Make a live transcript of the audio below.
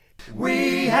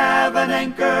We have an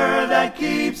anchor that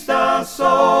keeps the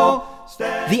soul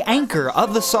steady. The Anchor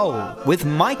of the Soul with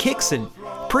Mike Hickson,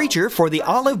 preacher for the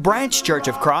Olive Branch Church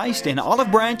of Christ in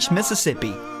Olive Branch,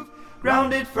 Mississippi.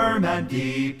 Grounded firm and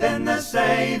deep in the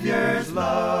Savior's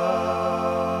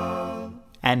love.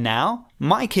 And now,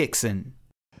 Mike Hickson.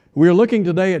 We're looking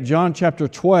today at John chapter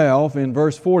 12 in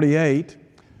verse 48.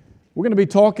 We're going to be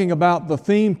talking about the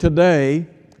theme today,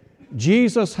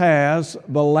 Jesus has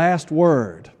the last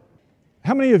word.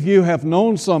 How many of you have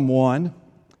known someone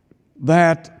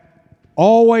that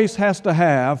always has to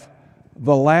have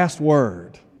the last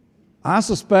word? I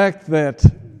suspect that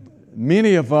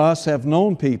many of us have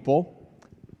known people,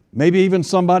 maybe even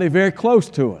somebody very close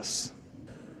to us.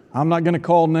 I'm not going to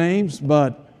call names,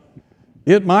 but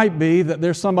it might be that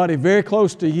there's somebody very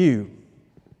close to you,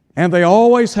 and they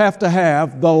always have to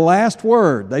have the last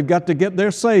word. They've got to get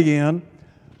their say in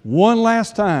one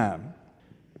last time.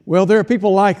 Well, there are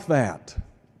people like that.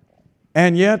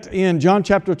 And yet in John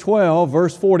chapter 12,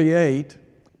 verse 48,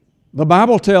 the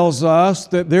Bible tells us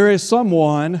that there is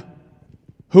someone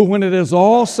who, when it is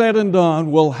all said and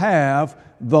done, will have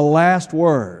the last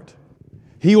word.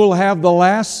 He will have the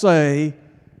last say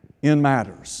in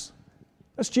matters.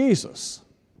 That's Jesus.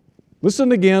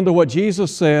 Listen again to what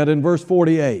Jesus said in verse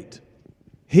 48.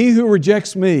 He who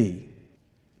rejects me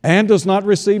and does not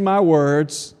receive my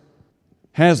words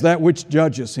has that which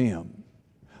judges him.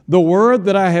 The word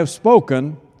that I have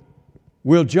spoken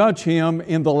will judge him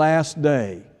in the last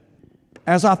day.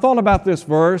 As I thought about this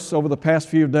verse over the past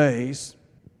few days,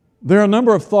 there are a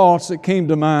number of thoughts that came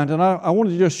to mind, and I want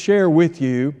to just share with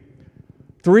you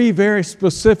three very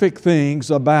specific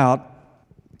things about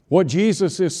what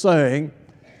Jesus is saying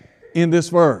in this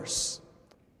verse.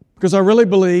 Because I really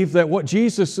believe that what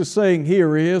Jesus is saying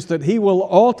here is that He will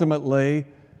ultimately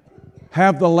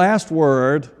have the last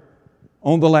word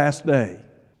on the last day.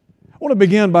 I want to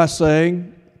begin by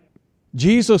saying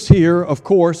Jesus here, of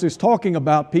course, is talking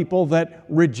about people that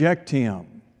reject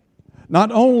Him.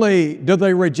 Not only do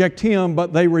they reject Him,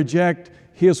 but they reject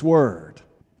His word.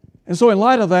 And so in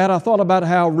light of that, I thought about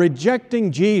how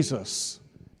rejecting Jesus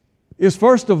is,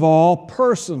 first of all,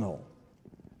 personal.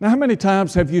 Now, how many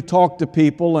times have you talked to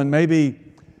people and maybe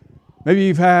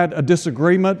you've had a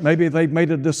disagreement, maybe they've made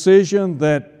a decision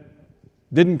that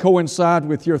didn't coincide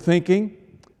with your thinking?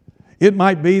 It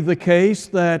might be the case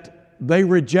that they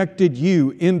rejected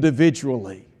you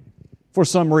individually for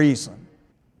some reason.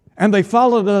 And they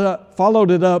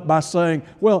followed it up by saying,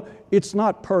 well, it's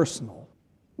not personal.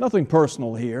 Nothing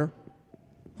personal here.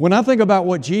 When I think about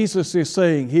what Jesus is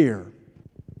saying here,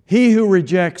 he who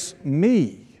rejects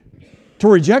me, to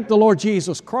reject the Lord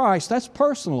Jesus Christ, that's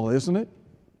personal, isn't it?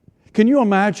 Can you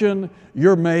imagine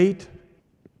your mate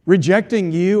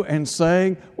rejecting you and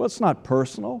saying, well, it's not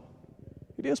personal?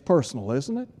 It is personal,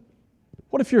 isn't it?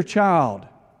 What if your child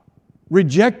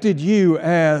rejected you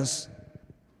as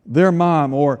their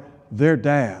mom or their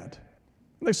dad?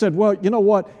 They said, well, you know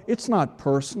what? It's not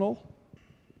personal.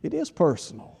 It is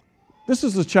personal. This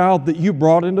is the child that you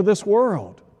brought into this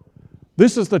world.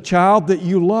 This is the child that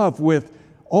you love with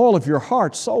all of your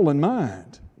heart, soul, and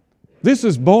mind. This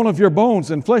is bone of your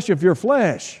bones and flesh of your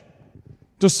flesh.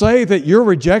 To say that your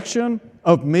rejection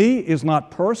of me is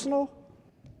not personal,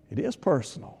 it is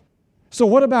personal. So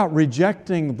what about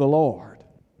rejecting the Lord?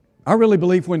 I really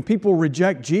believe when people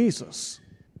reject Jesus,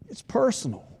 it's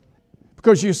personal.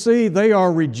 Because you see, they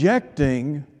are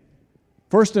rejecting,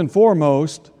 first and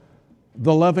foremost,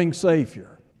 the loving Savior.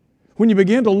 When you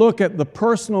begin to look at the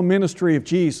personal ministry of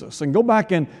Jesus and go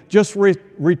back and just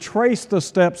retrace the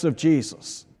steps of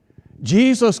Jesus,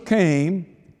 Jesus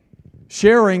came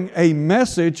sharing a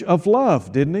message of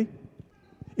love, didn't He?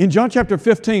 In John chapter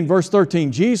 15, verse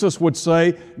 13, Jesus would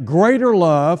say, greater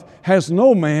love has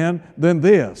no man than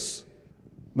this,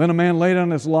 than a man lay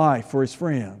down his life for his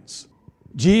friends.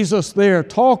 Jesus there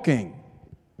talking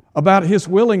about His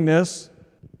willingness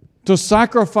to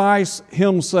sacrifice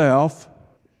Himself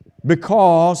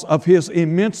because of His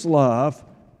immense love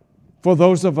for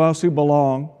those of us who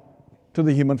belong to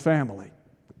the human family.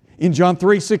 In John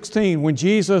 3:16, when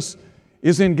Jesus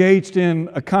is engaged in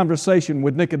a conversation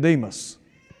with Nicodemus,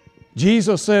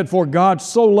 Jesus said, for God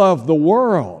so loved the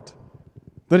world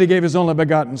that He gave His only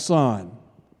begotten Son.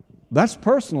 That's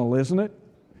personal, isn't it?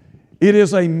 It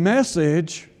is a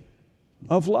message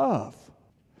of love.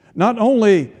 Not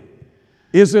only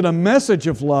is it a message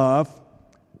of love,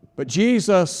 but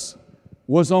Jesus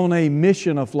was on a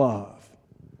mission of love.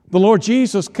 The Lord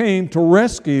Jesus came to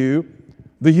rescue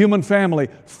the human family,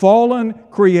 fallen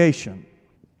creation.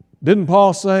 Didn't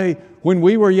Paul say, when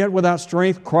we were yet without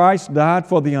strength, Christ died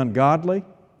for the ungodly?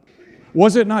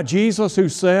 Was it not Jesus who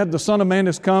said, the Son of Man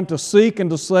has come to seek and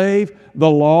to save the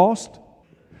lost?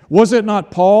 Was it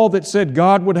not Paul that said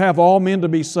God would have all men to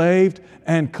be saved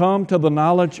and come to the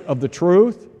knowledge of the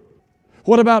truth?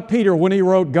 What about Peter when he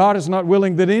wrote, God is not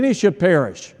willing that any should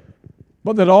perish,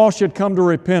 but that all should come to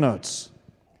repentance?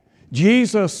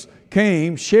 Jesus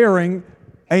came sharing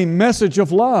a message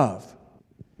of love.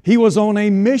 He was on a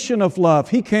mission of love.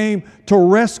 He came to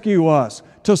rescue us,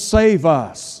 to save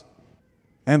us.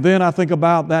 And then I think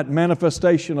about that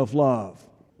manifestation of love.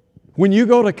 When you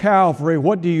go to Calvary,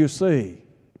 what do you see?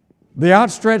 The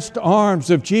outstretched arms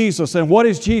of Jesus. And what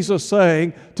is Jesus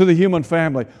saying to the human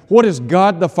family? What is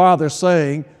God the Father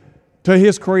saying to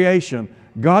His creation?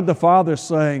 God the Father is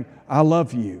saying, I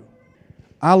love you.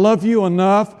 I love you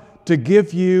enough to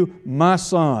give you my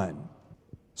Son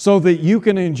so that you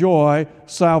can enjoy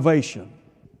salvation.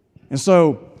 And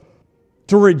so,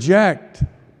 to reject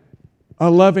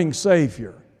a loving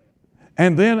Savior.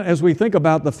 And then as we think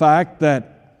about the fact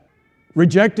that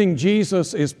rejecting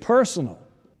Jesus is personal,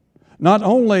 not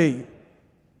only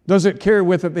does it carry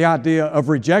with it the idea of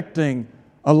rejecting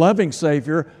a loving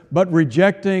Savior, but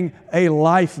rejecting a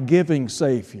life-giving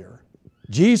Savior.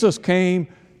 Jesus came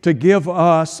to give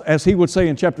us, as He would say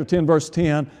in chapter 10, verse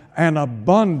 10, an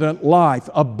abundant life,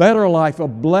 a better life, a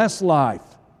blessed life.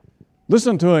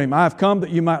 Listen to Him. I have come that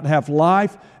you might have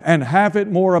life and have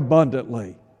it more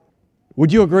abundantly.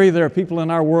 Would you agree there are people in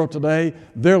our world today,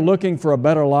 they're looking for a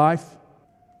better life?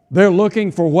 They're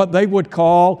looking for what they would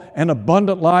call an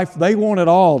abundant life. They want it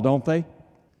all, don't they?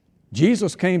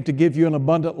 Jesus came to give you an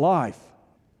abundant life.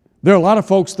 There are a lot of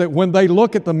folks that when they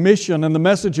look at the mission and the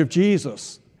message of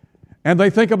Jesus, and they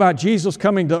think about Jesus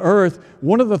coming to earth,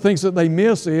 one of the things that they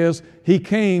miss is He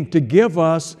came to give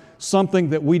us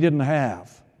something that we didn't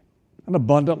have, an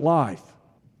abundant life.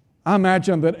 I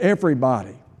imagine that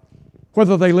everybody,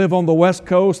 whether they live on the West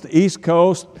Coast, the East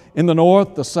Coast, in the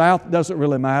North, the South, doesn't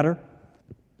really matter.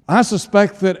 I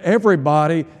suspect that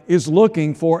everybody is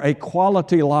looking for a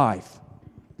quality life,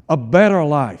 a better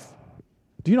life.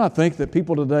 Do you not think that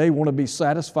people today want to be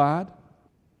satisfied?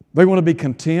 They want to be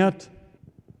content?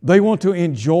 They want to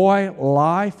enjoy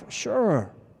life?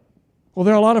 Sure. Well,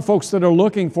 there are a lot of folks that are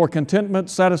looking for contentment,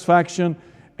 satisfaction,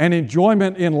 and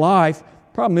enjoyment in life.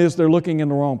 Problem is they're looking in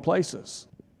the wrong places.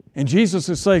 And Jesus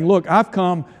is saying, look, I've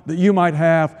come that you might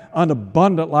have an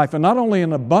abundant life. And not only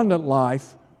an abundant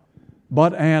life,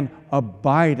 but an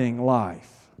abiding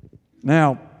life.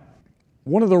 Now,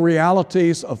 one of the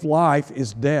realities of life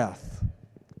is death.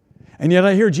 And yet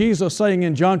I hear Jesus saying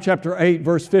in John chapter 8,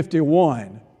 verse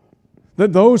 51,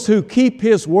 that those who keep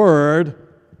His word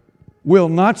will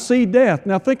not see death.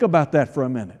 Now think about that for a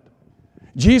minute.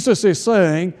 Jesus is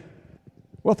saying,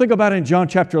 well, think about it in John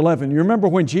chapter 11. You remember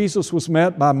when Jesus was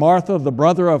met by Martha, the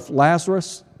brother of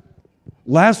Lazarus?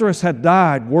 Lazarus had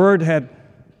died. Word had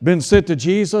been sent to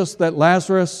Jesus that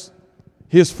Lazarus,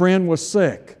 his friend, was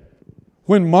sick.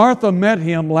 When Martha met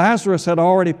Him, Lazarus had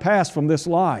already passed from this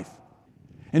life.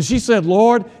 And she said,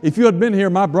 Lord, if you had been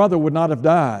here, my brother would not have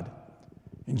died.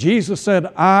 And Jesus said,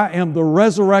 I am the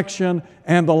resurrection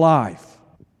and the life.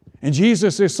 And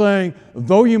Jesus is saying,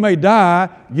 though you may die,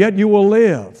 yet you will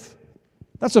live.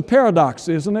 That's a paradox,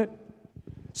 isn't it?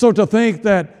 So to think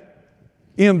that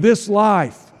in this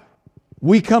life,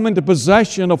 we come into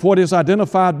possession of what is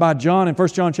identified by John in 1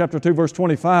 John chapter 2, verse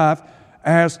 25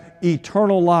 as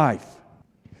eternal life.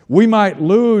 We might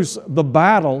lose the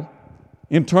battle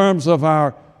in terms of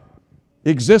our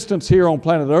existence here on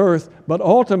planet Earth, but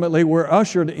ultimately we're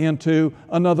ushered into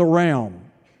another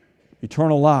realm,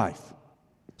 eternal life.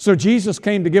 So Jesus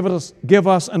came to give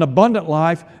us an abundant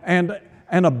life and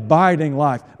an abiding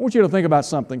life. I want you to think about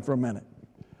something for a minute.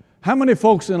 How many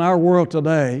folks in our world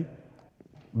today,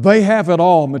 they have it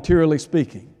all, materially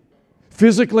speaking.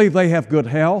 Physically, they have good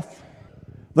health.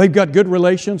 They've got good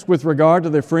relations with regard to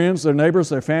their friends, their neighbors,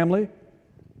 their family.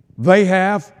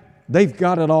 They've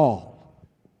got it all.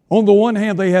 On the one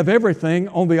hand, they have everything.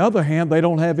 On the other hand, they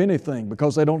don't have anything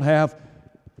because they don't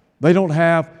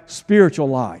have spiritual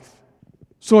life.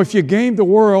 So if you gain the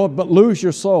world but lose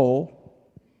your soul,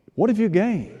 what have you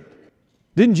gained?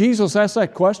 Didn't Jesus ask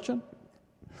that question?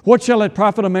 What shall it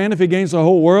profit a man if he gains the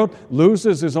whole world,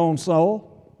 loses his own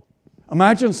soul?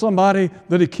 Imagine somebody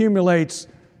that accumulates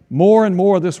more and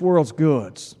more of this world's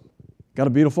goods. Got a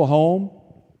beautiful home,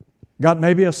 got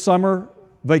maybe a summer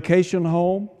vacation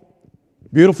home,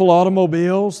 beautiful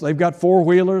automobiles, they've got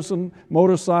four-wheelers and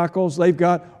motorcycles, they've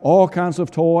got all kinds of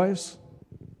toys,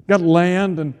 got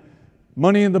land and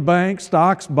money in the bank,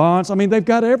 stocks, bonds. I mean, they've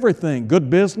got everything, good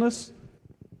business,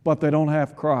 but they don't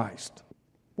have Christ.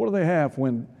 What do they have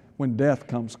when death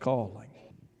comes calling?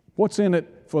 What's in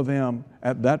it for them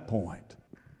at that point.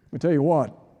 Let me tell you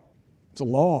what, it's a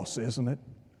loss, isn't it?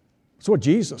 That's what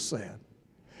Jesus said.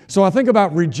 So I think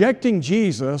about rejecting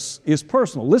Jesus is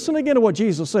personal. Listen again to what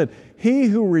Jesus said. He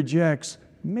who rejects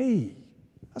me.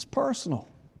 That's personal.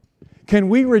 Can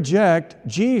we reject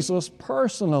Jesus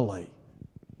personally?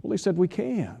 Well, he said we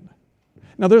can.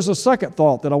 Now there's a second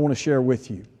thought that I want to share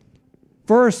with you.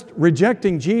 First,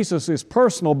 rejecting Jesus is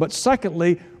personal, but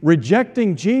secondly,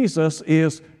 rejecting Jesus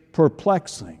is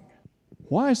perplexing.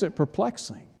 Why is it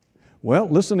perplexing? Well,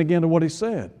 listen again to what he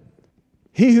said.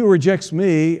 He who rejects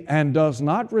me and does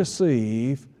not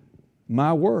receive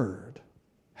my word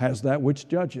has that which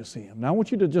judges him. Now I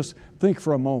want you to just think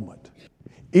for a moment.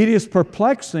 It is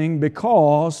perplexing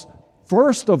because,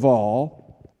 first of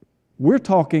all, we're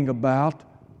talking about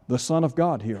the Son of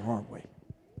God here, aren't we?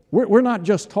 We're not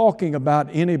just talking about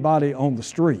anybody on the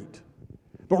street,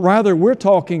 but rather we're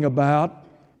talking about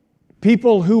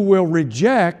people who will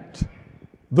reject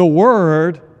the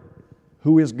Word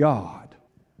who is God.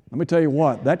 Let me tell you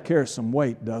what, that carries some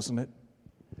weight, doesn't it?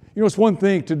 You know, it's one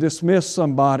thing to dismiss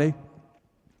somebody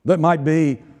that might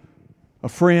be a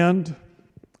friend,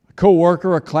 a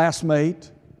co-worker, a classmate.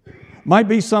 Might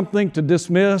be something to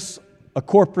dismiss a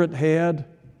corporate head.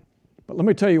 But let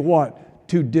me tell you what,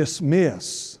 to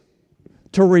dismiss,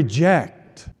 to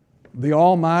reject the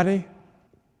Almighty,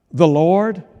 the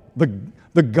Lord,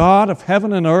 the God of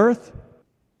heaven and earth.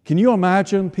 Can you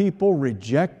imagine people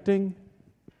rejecting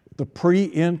the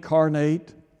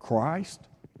pre-incarnate Christ?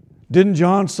 Didn't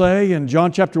John say in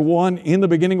John chapter 1, in the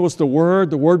beginning was the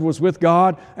Word was with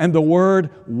God, and the Word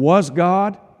was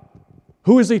God?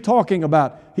 Who is he talking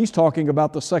about? He's talking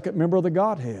about the second member of the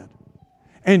Godhead.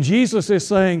 And Jesus is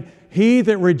saying, he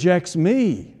that rejects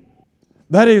me.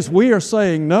 That is, we are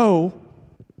saying no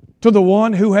to the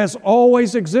one who has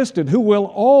always existed, who will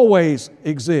always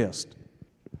exist.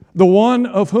 The one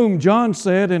of whom John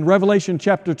said in Revelation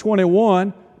chapter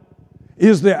 21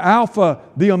 is the Alpha,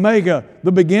 the Omega,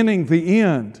 the beginning, the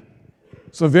end.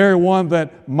 It's the very one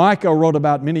that Micah wrote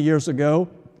about many years ago.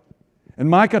 And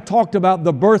Micah talked about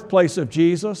the birthplace of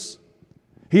Jesus.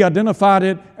 He identified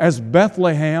it as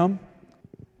Bethlehem.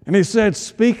 And he said,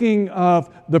 speaking of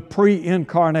the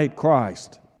pre-incarnate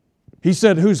Christ, he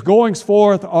said, whose goings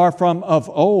forth are from of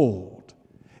old,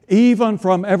 even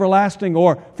from everlasting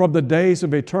or from the days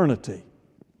of eternity.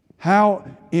 How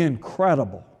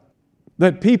incredible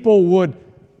that people would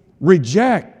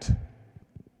reject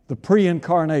the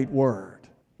pre-incarnate Word.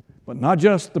 But not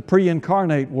just the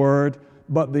pre-incarnate Word,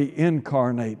 but the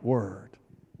incarnate Word.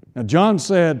 Now John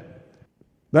said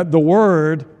that the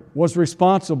Word was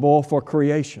responsible for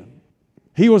creation.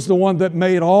 He was the one that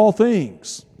made all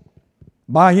things.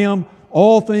 By Him,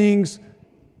 all things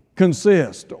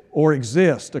consist or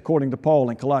exist, according to Paul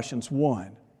in Colossians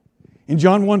 1. In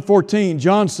John 1:14,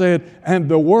 John said, and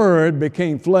the Word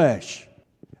became flesh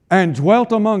and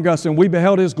dwelt among us, and we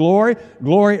beheld His glory,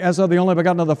 glory as of the only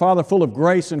begotten of the Father, full of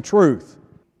grace and truth.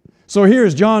 So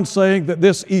here's John saying that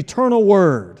this eternal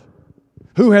Word,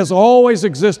 who has always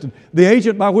existed, the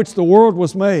agent by which the world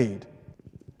was made,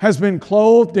 has been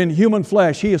clothed in human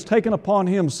flesh. He has taken upon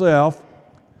Himself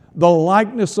the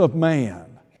likeness of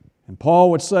man. And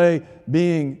Paul would say,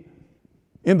 being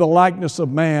in the likeness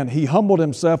of man, He humbled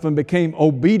Himself and became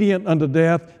obedient unto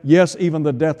death, yes, even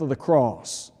the death of the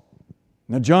cross.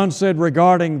 Now John said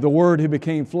regarding the Word who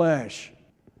became flesh,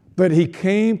 that He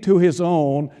came to His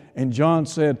own, and John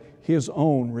said, His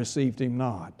own received Him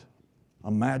not.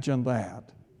 Imagine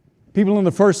that. People in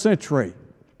the first century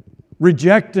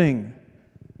rejecting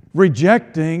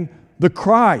the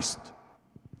Christ,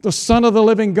 the Son of the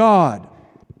living God,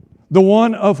 the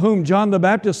one of whom John the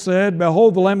Baptist said,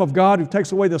 behold the Lamb of God who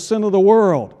takes away the sin of the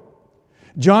world.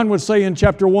 John would say in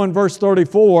chapter 1, verse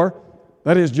 34,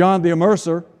 that is John the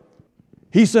Immerser,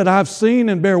 he said, I've seen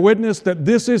and bear witness that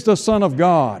this is the Son of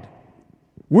God.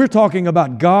 We're talking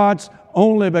about God's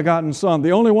only begotten Son,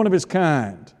 the only one of His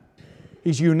kind.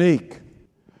 He's unique.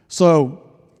 So,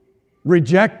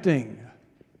 rejecting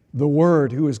the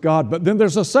Word who is God. But then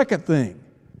there's a second thing.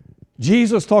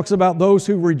 Jesus talks about those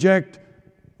who reject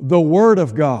the Word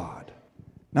of God.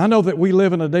 Now, I know that we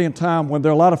live in a day and time when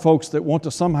there are a lot of folks that want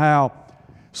to somehow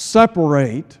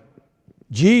separate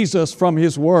Jesus from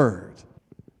His Word.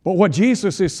 But what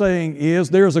Jesus is saying is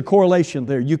there's a correlation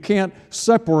there. You can't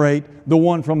separate the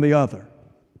one from the other.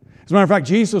 As a matter of fact,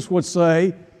 Jesus would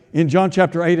say in John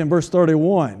chapter 8 and verse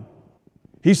 31,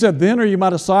 He said, then are you my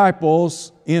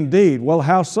disciples indeed. Well,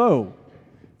 how so?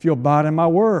 If you abide in my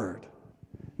Word.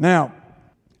 Now,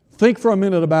 think for a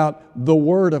minute about the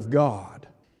Word of God.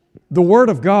 The Word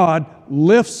of God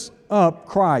lifts up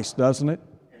Christ, doesn't it?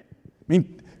 I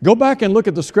mean, go back and look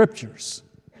at the Scriptures.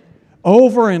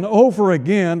 Over and over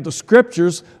again, the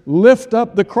Scriptures lift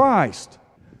up the Christ.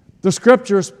 The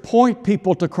Scriptures point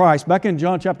people to Christ. Back in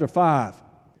John chapter 5,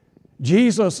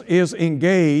 Jesus is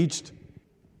engaged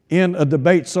in a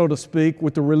debate, so to speak,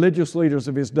 with the religious leaders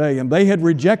of his day, and they had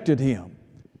rejected him.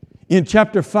 In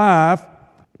chapter 5,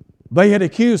 they had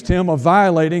accused him of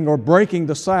violating or breaking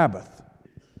the Sabbath.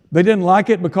 They didn't like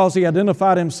it because he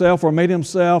identified himself or made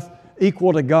himself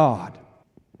equal to God.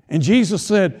 And Jesus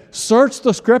said, "Search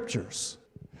the Scriptures,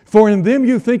 for in them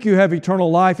you think you have eternal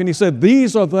life." And He said,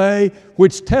 "These are they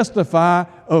which testify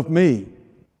of me."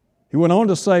 He went on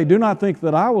to say, "Do not think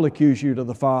that I will accuse you to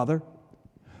the Father.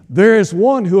 There is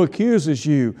one who accuses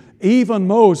you, even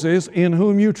Moses, in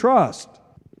whom you trust."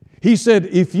 He said,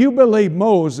 "If you believe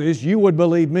Moses, you would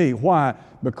believe me." Why?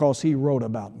 Because he wrote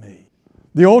about me.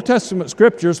 The Old Testament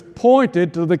Scriptures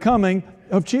pointed to the coming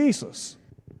of Jesus.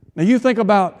 Now you think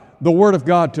about the Word of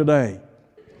God today.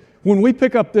 When we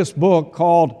pick up this book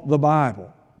called the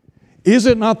Bible, is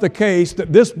it not the case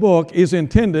that this book is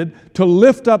intended to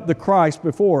lift up the Christ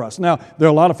before us? Now, there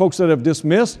are a lot of folks that have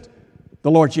dismissed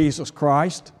the Lord Jesus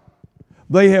Christ.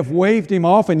 They have waved Him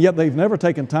off, and yet they've never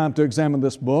taken time to examine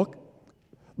this book.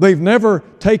 They've never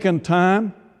taken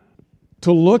time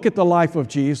to look at the life of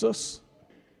Jesus,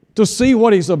 to see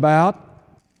what He's about,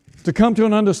 to come to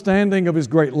an understanding of His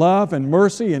great love and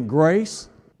mercy and grace.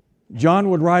 John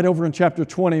would write over in chapter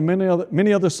 20,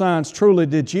 many other signs truly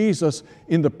did Jesus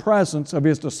in the presence of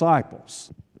His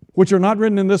disciples, which are not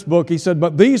written in this book. He said,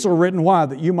 "But these are written," why?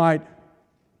 That you might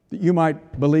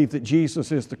believe that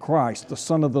Jesus is the Christ, the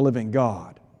Son of the living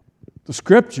God. The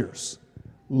Scriptures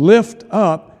lift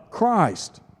up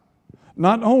Christ.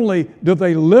 Not only do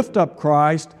they lift up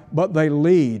Christ, but they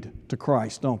lead to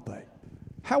Christ, don't they?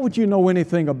 How would you know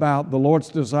anything about the Lord's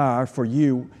desire for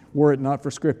you were it not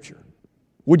for Scripture?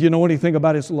 Would you know anything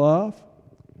about His love,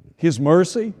 His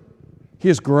mercy,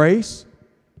 His grace?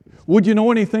 Would you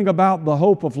know anything about the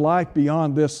hope of life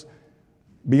beyond this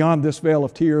veil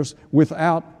of tears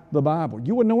without the Bible?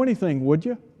 You wouldn't know anything, would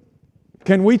you?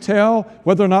 Can we tell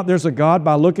whether or not there's a God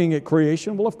by looking at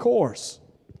creation? Well, of course.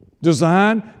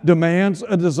 Design demands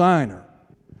a designer.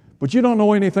 But you don't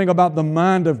know anything about the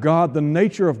mind of God, the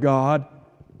nature of God,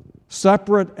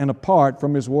 separate and apart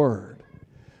from His Word.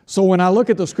 So when I look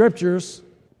at the Scriptures,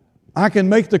 I can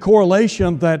make the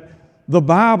correlation that the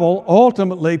Bible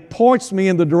ultimately points me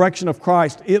in the direction of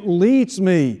Christ. It leads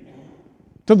me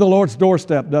to the Lord's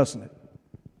doorstep, doesn't it?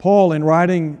 Paul, in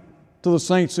writing to the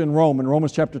saints in Rome, in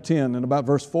Romans chapter 10 and about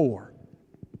verse 4,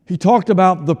 he talked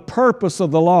about the purpose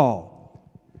of the law.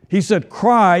 He said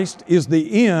Christ is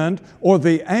the end or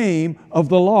the aim of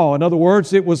the law. In other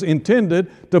words, it was intended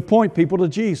to point people to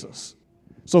Jesus.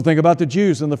 So think about the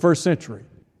Jews in the first century.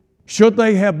 Should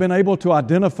they have been able to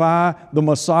identify the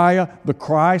Messiah, the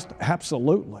Christ?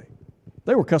 Absolutely.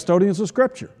 They were custodians of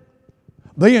Scripture.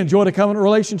 They enjoyed a covenant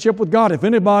relationship with God. If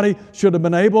anybody should have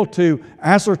been able to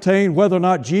ascertain whether or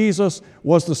not Jesus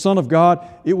was the Son of God,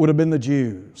 it would have been the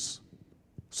Jews.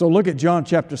 So look at John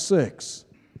chapter 6.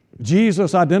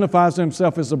 Jesus identifies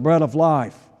Himself as the bread of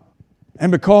life.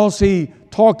 And because He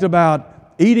talked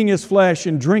about eating His flesh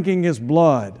and drinking His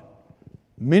blood,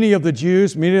 many of the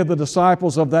Jews, many of the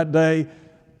disciples of that day,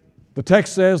 the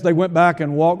text says they went back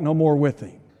and walked no more with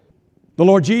Him. The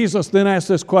Lord Jesus then asked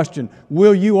this question,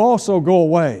 "Will you also go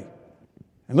away?"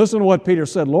 And listen to what Peter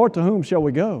said, "Lord, to whom shall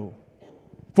we go?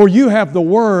 For you have the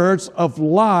words of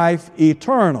life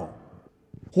eternal."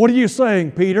 What are you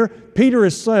saying, Peter? Peter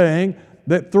is saying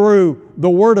that through the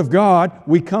Word of God,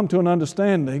 we come to an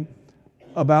understanding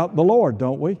about the Lord,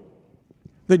 don't we?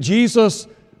 That Jesus,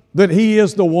 that He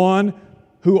is the one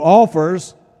who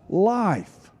offers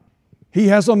life. He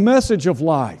has a message of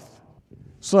life.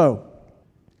 So,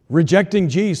 rejecting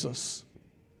Jesus,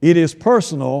 it is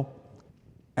personal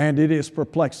and it is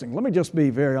perplexing. Let me just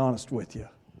be very honest with you.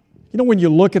 You know, when you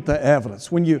look at the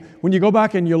evidence, when you go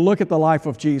back and you look at the life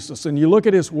of Jesus and you look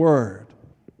at His Word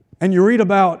and you read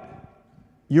about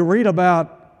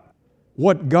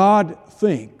what God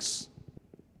thinks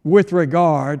with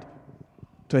regard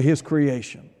to His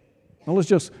creation. Now let's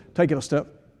just take it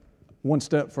one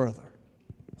step further.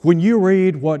 When you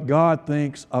read what God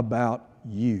thinks about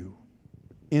you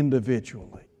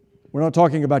individually, we're not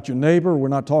talking about your neighbor, we're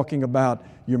not talking about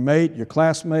your mate, your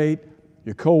classmate,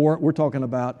 your coworker, we're talking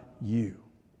about you.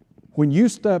 When you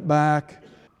step back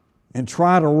and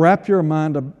try to wrap your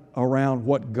mind around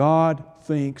what God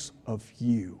thinks of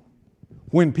you,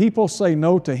 when people say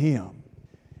no to Him,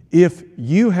 if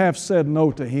you have said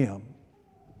no to Him,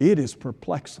 it is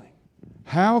perplexing.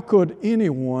 How could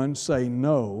anyone say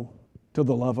no to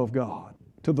the love of God,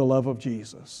 to the love of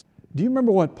Jesus? Do you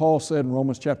remember what Paul said in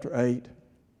Romans chapter 8?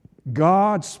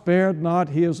 God spared not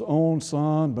His own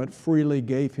Son, but freely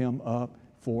gave Him up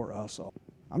for us all.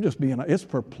 It's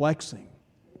perplexing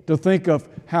to think of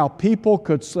how people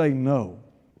could say no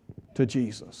to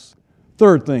Jesus.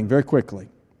 Third thing, very quickly,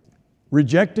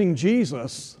 rejecting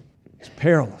Jesus is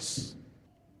perilous.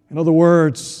 In other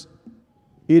words,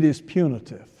 it is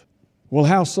punitive. Well,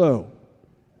 how so?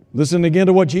 Listen again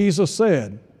to what Jesus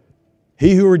said.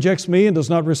 He who rejects me and does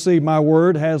not receive my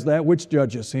word has that which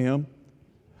judges him.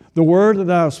 The word that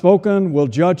I have spoken will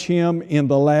judge him in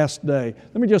the last day.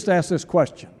 Let me just ask this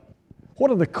question.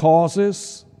 What are the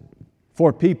causes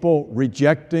for people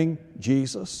rejecting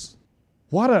Jesus?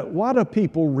 Why do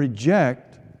people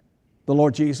reject the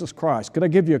Lord Jesus Christ? Could I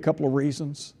give you a couple of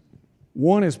reasons?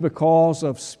 One is because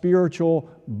of spiritual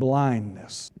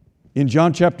blindness. In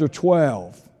John chapter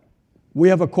 12, we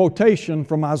have a quotation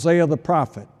from Isaiah the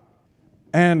prophet.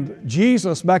 And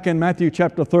Jesus, back in Matthew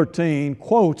chapter 13,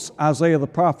 quotes Isaiah the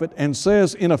prophet and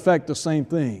says, in effect, the same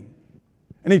thing.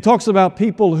 And he talks about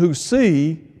people who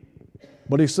see,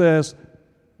 but he says,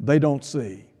 they don't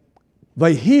see.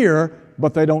 They hear,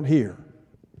 but they don't hear.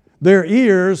 Their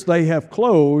ears they have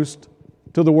closed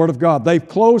to the Word of God. They've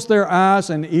closed their eyes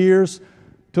and ears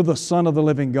to the Son of the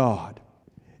living God.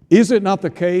 Is it not the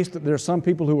case that there are some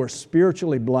people who are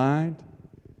spiritually blind?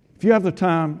 If you have the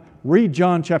time, read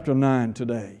John chapter 9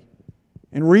 today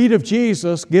and read of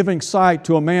Jesus giving sight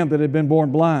to a man that had been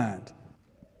born blind.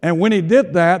 And when He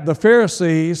did that, the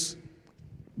Pharisees,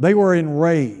 they were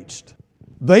enraged.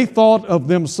 They thought of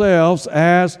themselves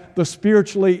as the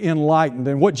spiritually enlightened.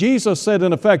 And what Jesus said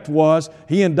in effect was,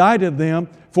 He indicted them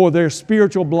for their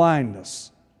spiritual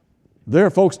blindness. There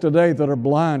are folks today that are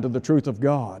blind to the truth of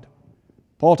God.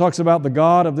 Paul talks about the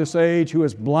God of this age who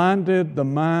has blinded the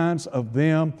minds of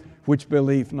them which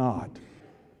believe not.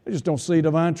 They just don't see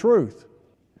divine truth.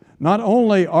 Not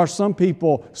only are some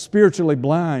people spiritually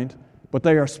blind, but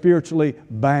they are spiritually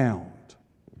bound.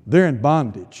 They're in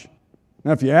bondage.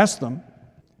 Now, if you ask them,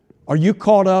 are you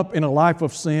caught up in a life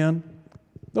of sin?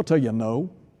 They'll tell you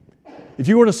no. If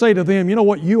you were to say to them, you know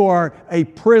what, you are a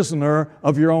prisoner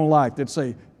of your own life, they'd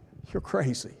say, you're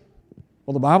crazy.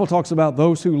 Well, the Bible talks about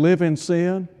those who live in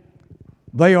sin.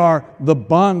 They are the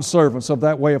bondservants of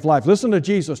that way of life. Listen to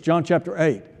Jesus, John chapter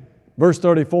 8, verse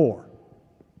 34.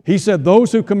 He said,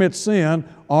 those who commit sin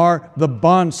are the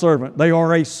bondservant. They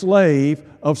are a slave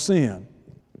of sin.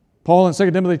 Paul in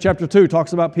 2 Timothy chapter 2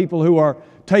 talks about people who are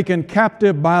taken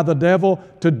captive by the devil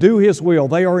to do his will.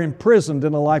 They are imprisoned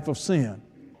in a life of sin.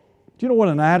 Do you know what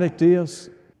an addict is?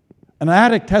 An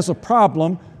addict has a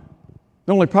problem.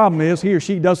 The only problem is he or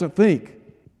she doesn't think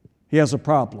he has a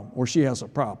problem or she has a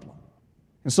problem.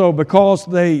 And so because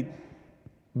they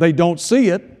don't see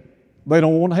it, they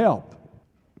don't want help.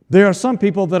 There are some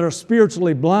people that are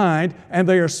spiritually blind and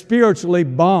they are spiritually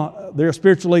bound.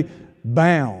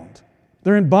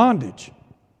 They're in bondage.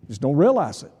 They just don't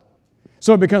realize it.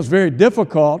 So it becomes very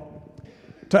difficult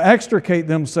to extricate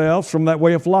themselves from that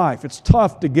way of life. It's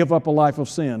tough to give up a life of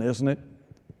sin, isn't it?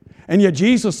 And yet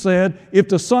Jesus said, if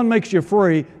the Son makes you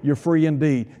free, you're free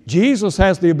indeed. Jesus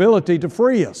has the ability to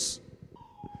free us.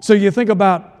 So you think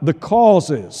about the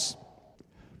causes,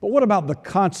 but what about the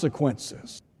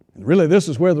consequences? And really, this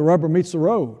is where the rubber meets the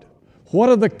road. What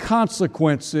are the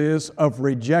consequences of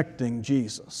rejecting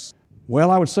Jesus? Well,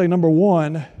 I would say number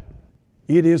one,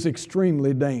 it is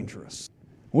extremely dangerous.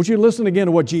 I want you to listen again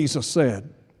to what Jesus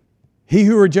said. He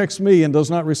who rejects me and does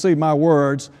not receive my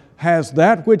words has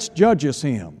that which judges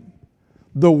him.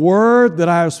 The word that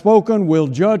I have spoken will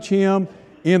judge him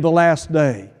in the last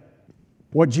day.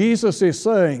 What Jesus is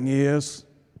saying is,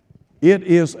 it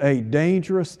is a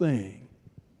dangerous thing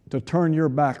to turn your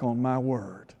back on my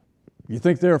word. You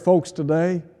think there are folks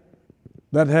today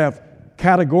that have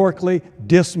categorically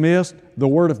dismissed the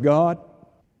Word of God?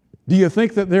 Do you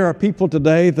think that there are people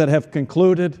today that have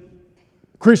concluded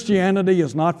Christianity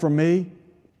is not for me?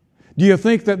 Do you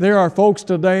think that there are folks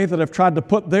today that have tried to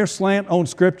put their slant on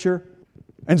Scripture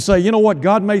and say, you know what,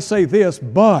 God may say this,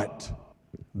 but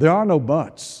there are no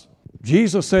buts.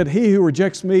 Jesus said, he who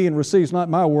rejects me and receives not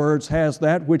my words has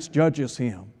that which judges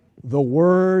him, the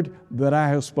word that I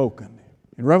have spoken.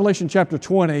 In Revelation chapter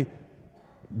 20,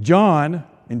 John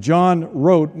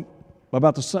wrote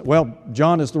about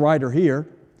John is the writer here,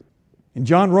 and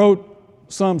John wrote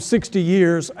some 60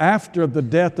 years after the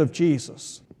death of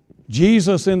Jesus.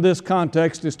 Jesus in this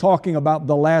context is talking about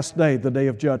the last day, the day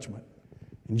of judgment.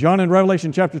 And John in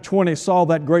Revelation chapter 20 saw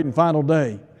that great and final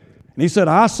day. And he said,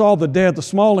 I saw the dead, the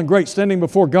small and great, standing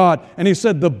before God. And he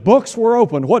said, the books were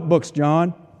opened. What books,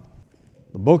 John?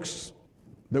 The books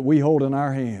that we hold in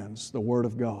our hands, the Word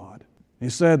of God. He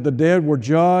said, the dead were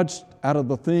judged out of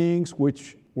the things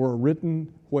which were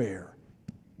written where?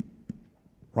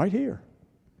 Right here.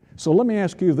 So let me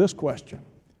ask you this question.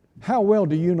 How well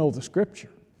do you know the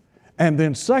Scripture? And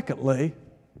then secondly,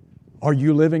 are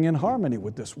you living in harmony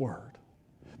with this Word?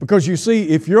 Because you see,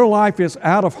 if your life is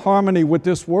out of harmony with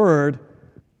this Word,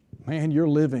 man,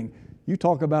 you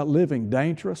talk about living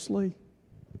dangerously.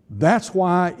 That's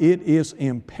why it is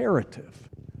imperative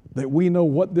that we know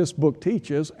what this book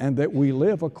teaches and that we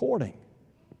live according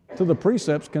to the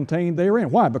precepts contained therein.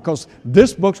 Why? Because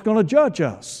this book's going to judge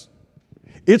us.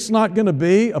 It's not going to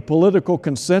be a political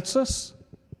consensus.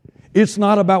 It's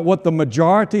not about what the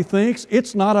majority thinks.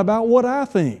 It's not about what I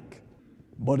think.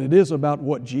 But it is about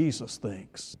what Jesus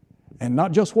thinks. And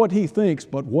not just what He thinks,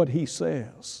 but what He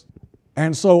says.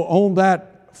 And so on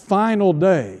that final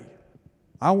day,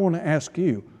 I want to ask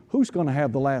you, who's going to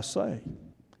have the last say?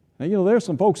 Now, there's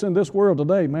some folks in this world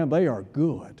today, man, they are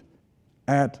good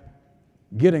at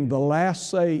getting the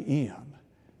last say in.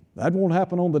 That won't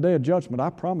happen on the day of judgment, I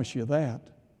promise you that.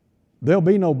 There'll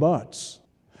be no buts.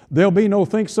 There'll be no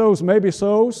think so's, maybe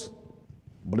so's,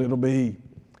 but it'll be,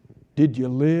 did you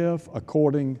live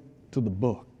according to the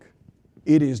book?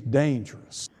 It is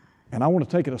dangerous. And I want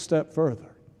to take it a step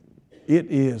further.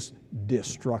 It is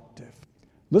destructive.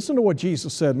 Listen to what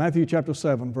Jesus said, Matthew chapter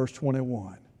 7, verse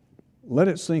 21. Let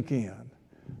it sink in.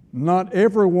 Not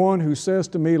everyone who says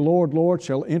to me, Lord, Lord,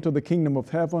 shall enter the kingdom of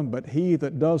heaven, but he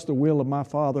that does the will of my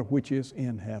Father which is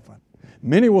in heaven.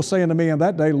 Many will say unto me in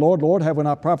that day, Lord, Lord, have we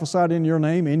not prophesied in your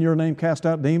name cast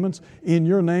out demons, in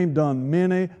your name done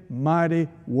many mighty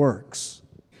works?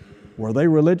 Were they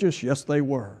religious? Yes, they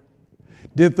were.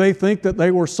 Did they think that they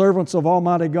were servants of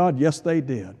Almighty God? Yes, they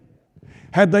did.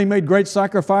 Had they made great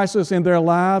sacrifices in their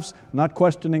lives? Not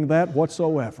questioning that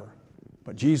whatsoever.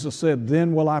 But Jesus said,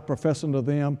 then will I profess unto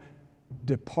them,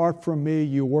 depart from me,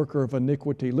 you worker of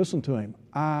iniquity. Listen to Him.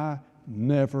 I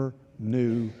never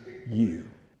knew you.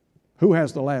 Who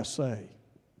has the last say?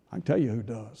 I can tell you who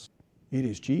does. It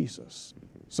is Jesus.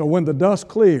 So when the dust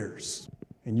clears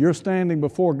and you're standing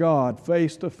before God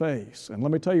face to face, and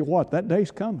let me tell you what, that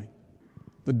day's coming.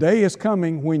 The day is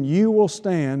coming when you will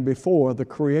stand before the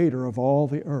Creator of all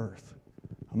the earth.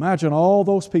 Imagine all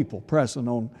those people present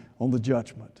on the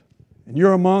judgment. And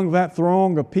you're among that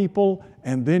throng of people,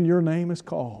 and then your name is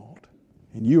called.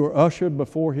 And you are ushered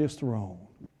before His throne.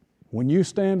 When you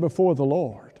stand before the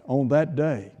Lord on that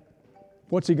day,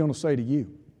 what's He going to say to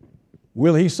you?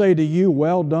 Will He say to you,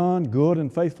 well done, good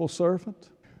and faithful servant?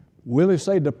 Will He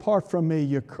say, depart from me,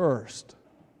 you're cursed,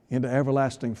 into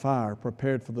everlasting fire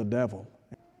prepared for the devil?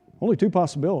 Only two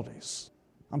possibilities.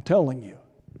 I'm telling you,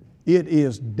 it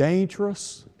is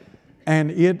dangerous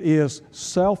and it is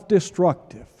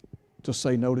self-destructive to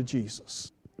say no to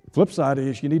Jesus. Flip side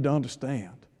is you need to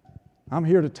understand. I'm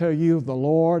here to tell you the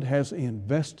Lord has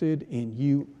invested in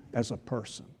you as a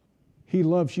person. He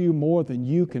loves you more than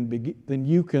you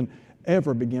can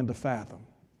ever begin to fathom.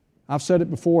 I've said it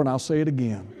before and I'll say it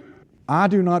again. I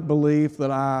do not believe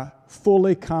that I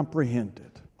fully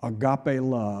comprehended agape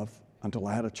love until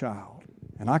I had a child.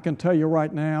 And I can tell you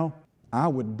right now, I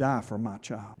would die for my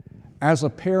child. As a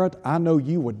parent, I know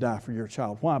you would die for your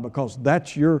child. Why? Because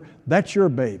that's your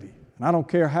baby. And I don't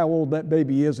care how old that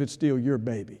baby is, it's still your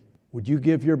baby. Would you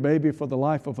give your baby for the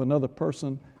life of another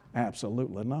person?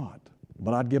 Absolutely not.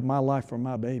 But I'd give my life for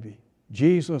my baby.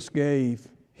 Jesus gave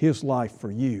His life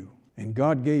for you, and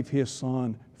God gave His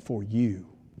Son for you.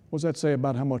 What does that say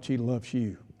about how much He loves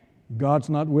you? God's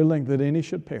not willing that any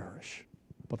should perish,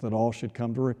 but that all should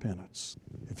come to repentance.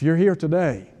 If you're here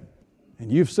today,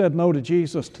 and you've said no to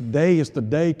Jesus, today is the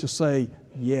day to say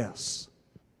yes.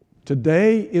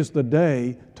 Today is the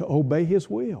day to obey His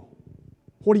will.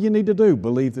 What do you need to do?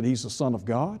 Believe that He's the Son of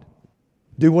God?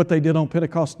 Do what they did on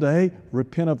Pentecost Day,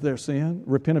 repent of your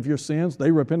sins.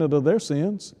 They repented of their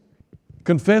sins.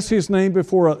 Confess His name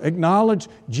acknowledge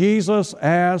Jesus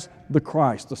as the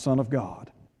Christ, the Son of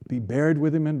God. Be buried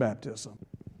with Him in baptism.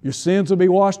 Your sins will be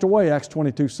washed away, Acts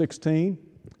 22:16.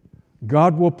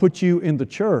 God will put you in the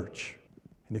church.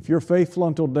 And if you're faithful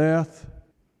until death,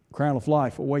 crown of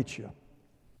life awaits you.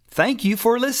 Thank you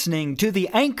for listening to The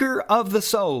Anchor of the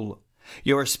Soul.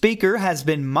 Your speaker has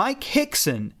been Mike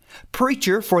Hickson,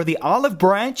 preacher for the Olive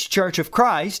Branch Church of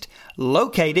Christ,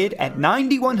 located at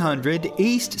 9100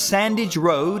 East Sandage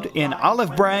Road in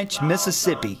Olive Branch,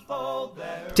 Mississippi.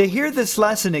 To hear this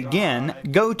lesson again,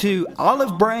 go to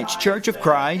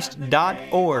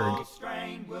olivebranchchurchofchrist.org.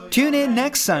 Tune in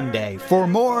next Sunday for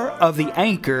more of The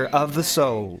Anchor of the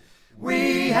Soul.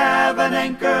 We have an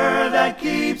anchor that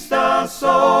keeps the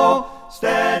soul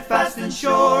steadfast and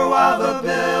sure while the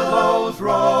billows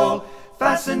roll.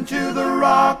 Fastened to the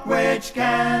rock which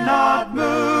cannot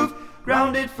move,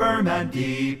 grounded firm and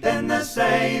deep in the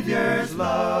Savior's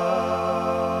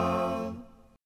love.